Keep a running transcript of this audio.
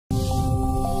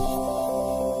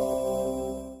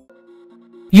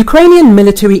Ukrainian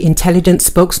military intelligence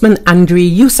spokesman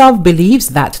Andriy Yusov believes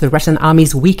that the Russian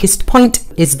army's weakest point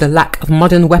is the lack of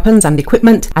modern weapons and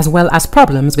equipment, as well as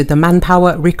problems with the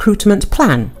manpower recruitment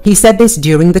plan. He said this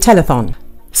during the telethon.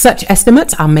 Such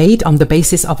estimates are made on the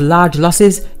basis of large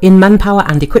losses in manpower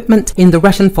and equipment in the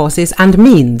Russian forces and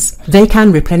means they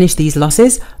can replenish these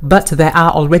losses, but there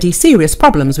are already serious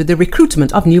problems with the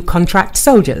recruitment of new contract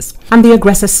soldiers, and the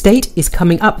aggressor state is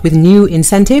coming up with new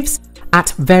incentives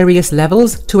at various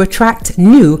levels to attract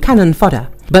new cannon fodder.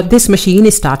 But this machine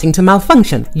is starting to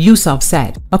malfunction, Yusov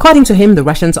said. According to him, the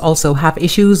Russians also have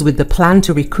issues with the plan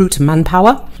to recruit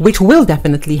manpower, which will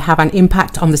definitely have an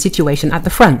impact on the situation at the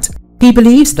front. He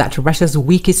believes that Russia's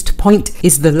weakest point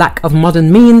is the lack of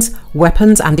modern means,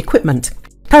 weapons and equipment.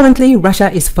 Currently,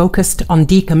 Russia is focused on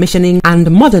decommissioning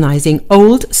and modernizing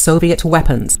old Soviet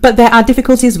weapons, but there are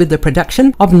difficulties with the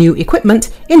production of new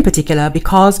equipment, in particular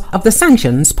because of the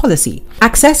sanctions policy.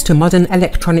 Access to modern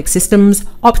electronic systems,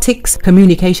 optics,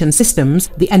 communication systems,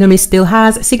 the enemy still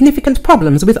has significant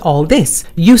problems with all this,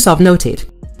 Yusov noted.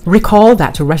 Recall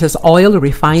that Russia's oil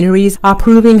refineries are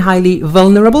proving highly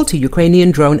vulnerable to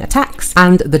Ukrainian drone attacks,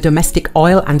 and the domestic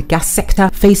oil and gas sector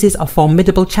faces a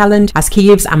formidable challenge as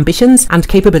Kyiv's ambitions and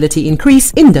capability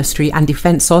increase, industry and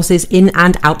defense sources in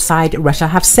and outside Russia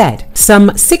have said.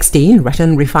 Some 16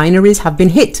 Russian refineries have been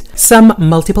hit, some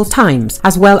multiple times,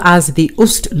 as well as the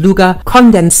Ust-Luga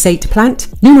condensate plant,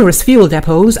 numerous fuel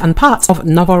depots and parts of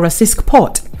Novorossiisk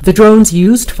port. The drones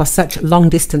used for such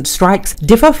long-distance strikes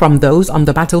differ from those on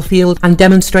the battlefield and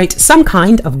demonstrate some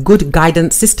kind of good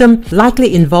guidance system,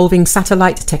 likely involving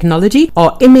satellite technology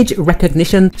or image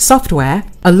recognition software,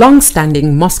 a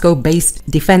long-standing Moscow-based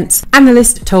defense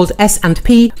analyst told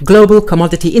S&P Global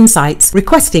Commodity Insights,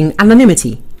 requesting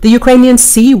anonymity. The Ukrainians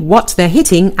see what they're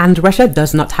hitting, and Russia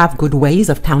does not have good ways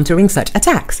of countering such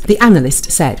attacks, the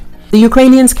analyst said. The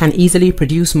Ukrainians can easily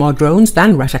produce more drones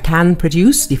than Russia can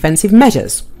produce defensive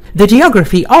measures. The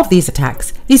geography of these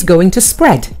attacks is going to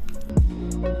spread.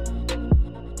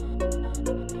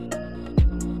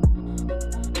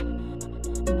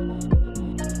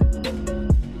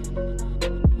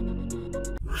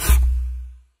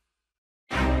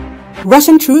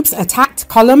 Russian troops attacked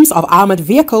columns of armored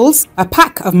vehicles, a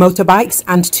pack of motorbikes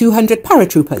and 200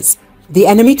 paratroopers. The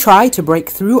enemy tried to break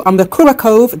through on the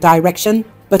Kharkiv direction,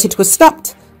 but it was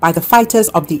stopped by the fighters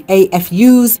of the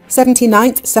AFU's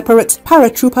 79th Separate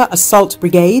Paratrooper Assault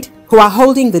Brigade, who are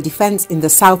holding the defense in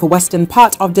the southwestern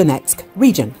part of Donetsk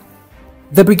region.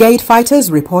 The brigade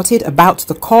fighters reported about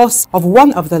the course of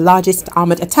one of the largest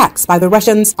armored attacks by the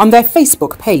Russians on their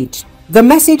Facebook page. The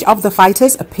message of the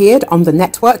fighters appeared on the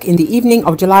network in the evening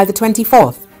of July the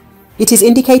 24th. It is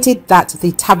indicated that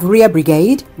the Tavria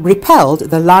Brigade repelled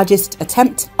the largest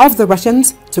attempt of the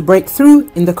Russians to break through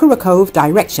in the Kharkiv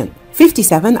direction.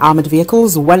 57 armored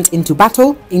vehicles went into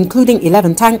battle, including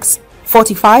 11 tanks,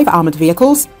 45 armored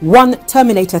vehicles, 1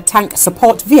 Terminator tank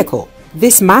support vehicle.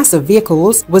 This mass of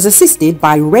vehicles was assisted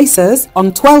by racers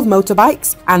on 12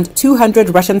 motorbikes and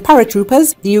 200 Russian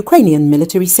paratroopers, the Ukrainian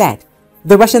military said.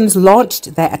 The Russians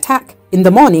launched their attack in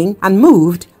the morning and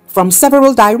moved from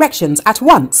several directions at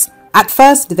once. At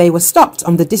first, they were stopped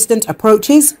on the distant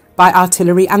approaches by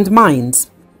artillery and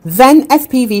mines. Then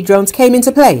FPV drones came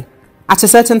into play. At a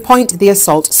certain point, the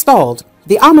assault stalled.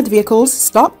 The armored vehicles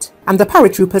stopped and the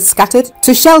paratroopers scattered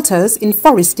to shelters in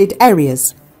forested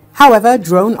areas. However,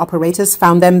 drone operators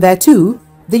found them there too,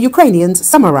 the Ukrainians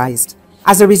summarized.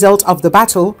 As a result of the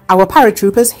battle, our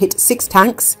paratroopers hit 6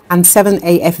 tanks and 7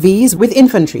 AFVs with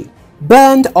infantry,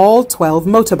 burned all 12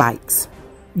 motorbikes.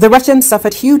 The Russians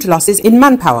suffered huge losses in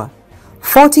manpower.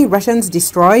 40 Russians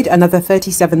destroyed, another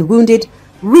 37 wounded,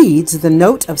 reads the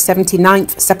note of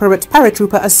 79th Separate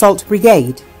Paratrooper Assault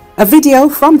Brigade. A video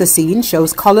from the scene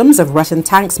shows columns of Russian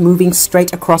tanks moving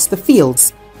straight across the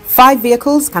fields. 5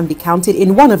 vehicles can be counted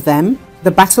in one of them,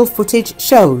 the battle footage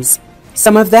shows.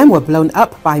 Some of them were blown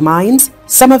up by mines,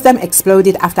 some of them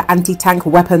exploded after anti-tank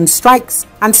weapon strikes,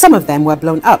 and some of them were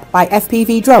blown up by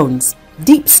FPV drones.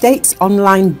 Deep State's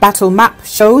online battle map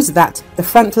shows that the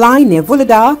front line near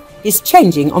Volodar is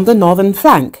changing on the northern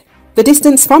flank. The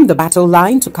distance from the battle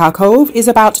line to Kharkiv is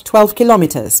about 12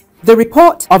 kilometers. The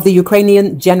report of the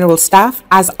Ukrainian General Staff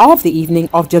as of the evening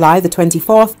of July the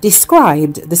 24th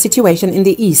described the situation in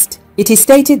the east. It is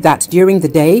stated that during the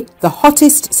day, the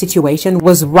hottest situation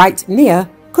was right near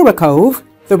Kharkiv.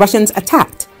 The Russians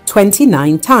attacked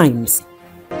 29 times.